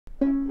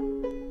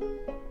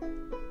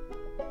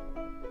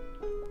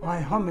My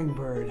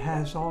hummingbird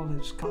has all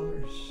its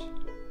colors.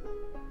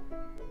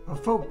 A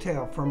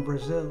folktale from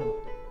Brazil.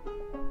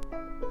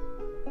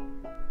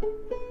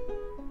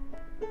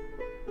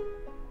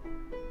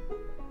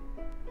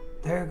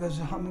 There goes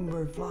a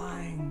hummingbird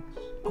flying,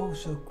 oh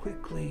so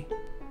quickly,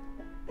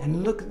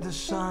 and look at the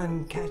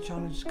sun catch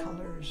on its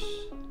colors.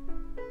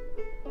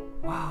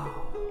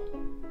 Wow.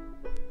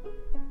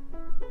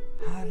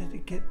 How did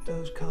it get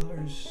those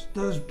colors,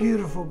 those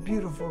beautiful,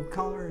 beautiful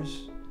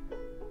colors?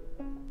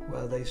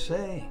 Well, they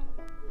say,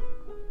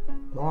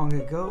 long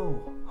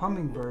ago,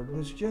 hummingbird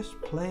was just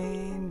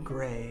plain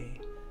gray,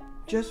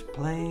 just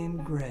plain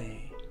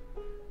gray.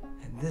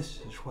 And this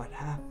is what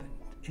happened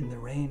in the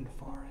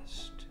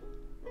rainforest.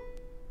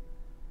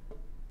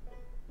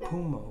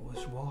 Puma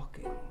was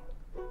walking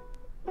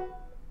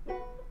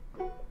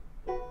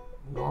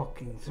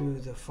through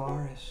the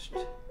forest.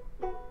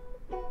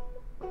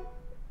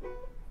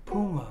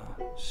 Puma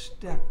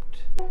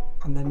stepped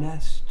on the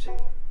nest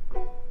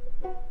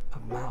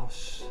of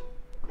mouse.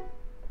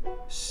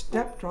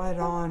 Stepped right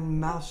on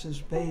Mouse's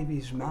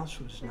babies. Mouse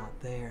was not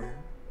there.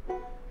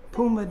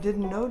 Puma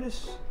didn't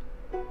notice.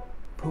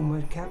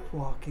 Puma kept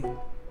walking.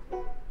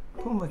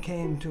 Puma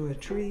came to a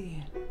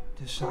tree,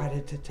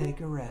 decided to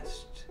take a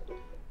rest.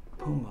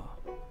 Puma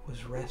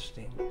was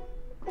resting.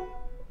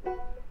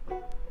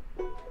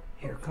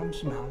 Here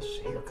comes Mouse,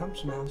 here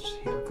comes Mouse,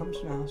 here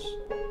comes Mouse.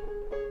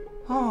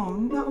 Oh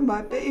no,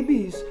 my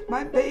babies,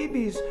 my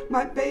babies,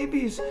 my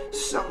babies.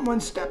 Someone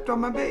stepped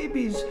on my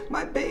babies,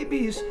 my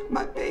babies,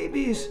 my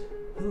babies.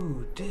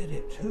 Who did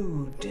it?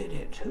 Who did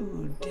it?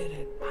 Who did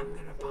it? I'm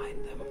gonna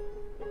find them.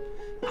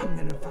 I'm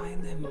gonna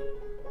find them.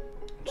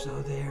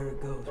 So there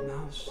goes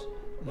Mouse,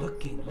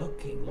 looking,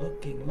 looking,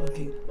 looking,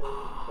 looking.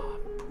 Ah,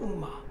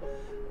 Puma,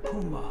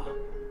 Puma,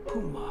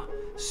 Puma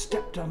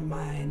stepped on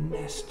my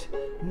nest,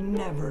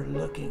 never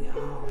looking.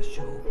 I'll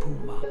show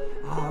Puma,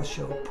 I'll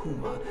show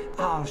Puma,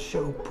 I'll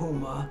show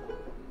Puma.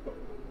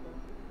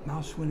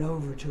 Mouse went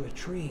over to a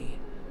tree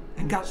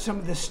and got some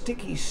of the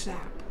sticky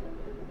sap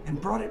and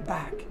brought it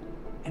back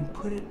and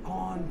put it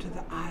onto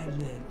the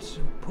eyelids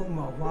of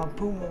Puma while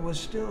Puma was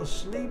still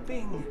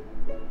sleeping.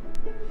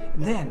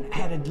 Then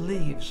added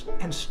leaves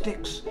and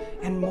sticks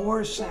and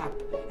more sap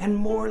and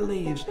more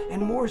leaves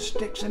and more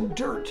sticks and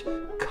dirt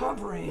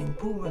covering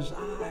Puma's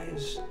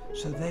eyes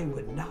so they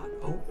would not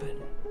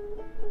open.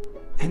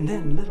 And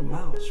then Little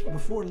Mouse,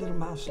 before Little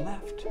Mouse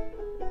left,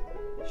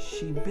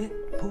 she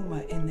bit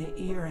Puma in the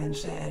ear and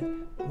said,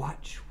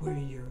 "Watch where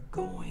you're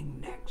going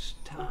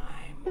next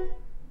time.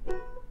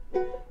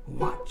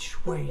 Watch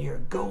where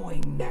you're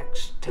going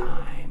next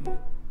time,"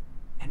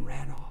 and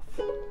ran off.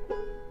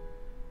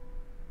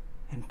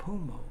 And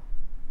Puma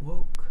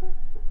woke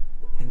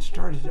and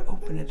started to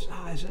open its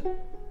eyes and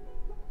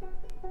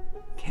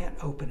can't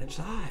open its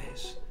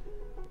eyes,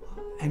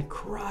 and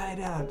cried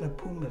out. The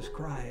Puma's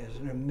cry is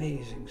an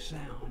amazing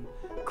sound.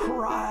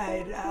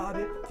 Cried out,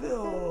 it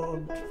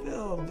filled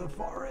the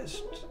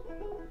forest.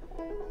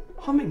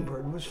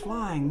 Hummingbird was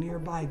flying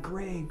nearby,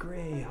 gray,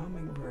 gray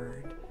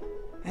hummingbird,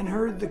 and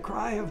heard the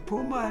cry of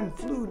Puma and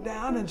flew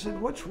down and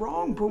said, "What's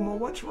wrong, Puma?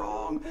 What's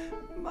wrong?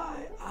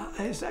 My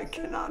eyes, I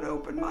cannot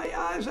open my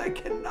eyes. I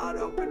cannot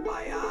open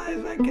my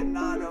eyes. I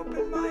cannot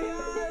open my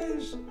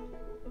eyes."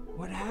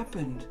 What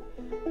happened?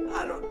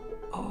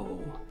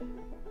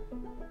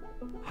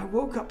 I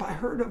woke up, I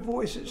heard a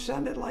voice, it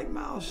sounded like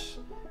Mouse.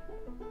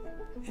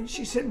 And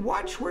she said,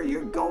 "Watch where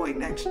you're going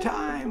next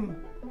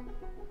time."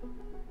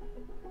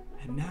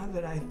 And now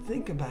that I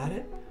think about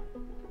it,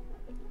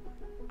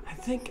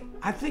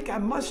 I think I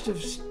must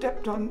have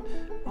stepped on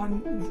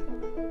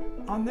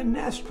the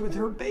nest with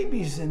her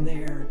babies in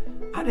there.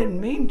 I didn't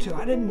mean to.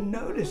 I didn't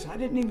notice. I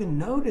didn't even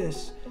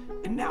notice.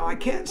 And now I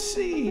can't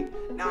see.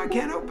 Now I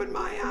can't open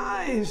my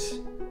eyes.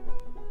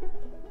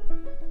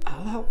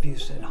 "I'll help you,"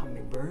 said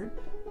Hummingbird.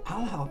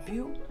 "I'll help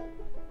you."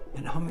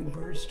 And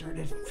Hummingbird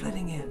started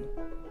flitting in,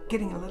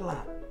 getting a little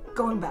out,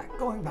 going back,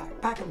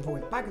 back and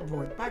forth, back and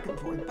forth, back and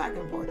forth, back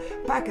and forth,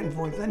 back and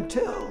forth,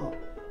 until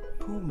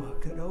Puma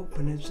could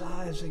open its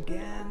eyes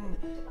again.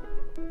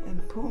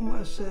 And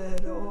Puma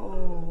said,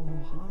 "Oh,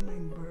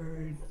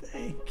 Hummingbird,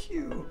 thank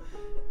you.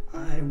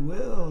 I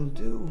will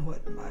do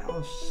what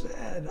Mouse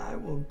said. I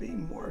will be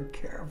more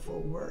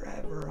careful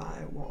wherever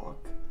I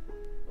walk.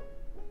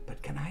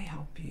 But can I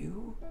help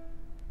you?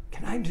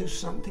 Can I do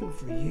something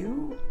for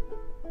you?"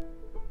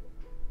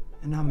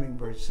 And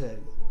Hummingbird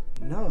said,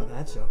 "No,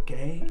 that's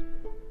okay.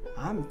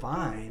 I'm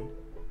fine."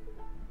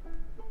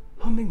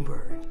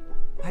 "Hummingbird,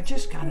 I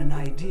just got an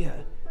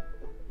idea.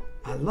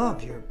 I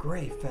love your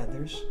gray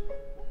feathers,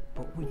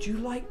 but would you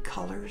like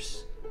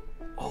colors?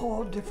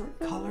 All different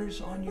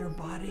colors on your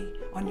body,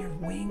 on your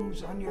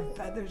wings, on your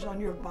feathers, on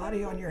your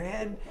body, on your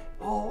head,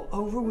 all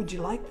over. Would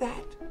you like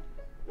that?"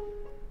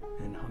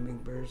 And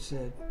Hummingbird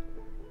said,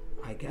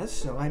 "I guess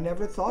so. I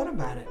never thought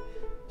about it.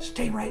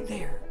 Stay right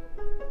there.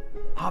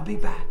 I'll be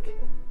back."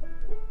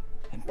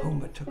 And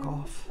Puma took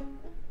off,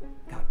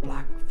 got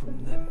black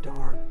from the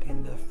dark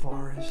in the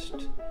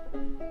forest,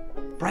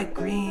 bright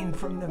green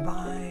from the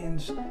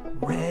vines,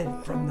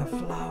 red from the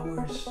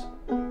flowers.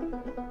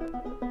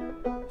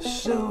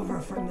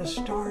 the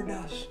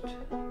stardust,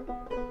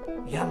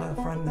 yellow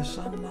from the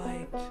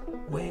sunlight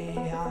way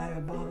high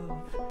above,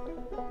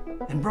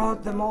 and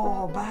brought them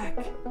all back.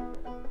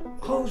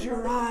 Close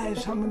your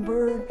eyes,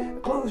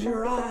 Hummingbird, close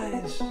your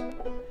eyes.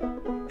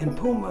 And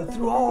Puma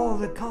threw all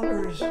the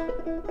colors,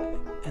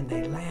 and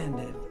they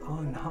landed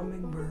on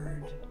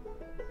Hummingbird.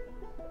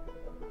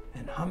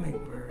 And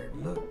Hummingbird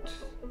looked.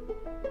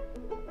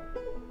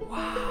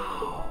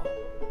 Wow!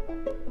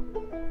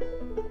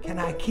 Can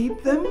I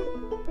keep them?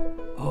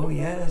 Oh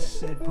yes,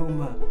 said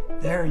Puma,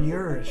 they're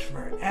yours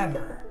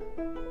forever.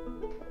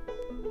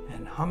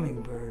 And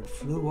Hummingbird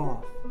flew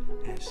off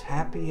as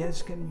happy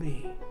as can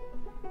be.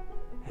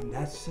 And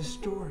that's the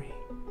story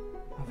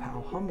of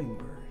how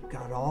Hummingbird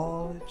got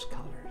all its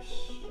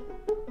colors.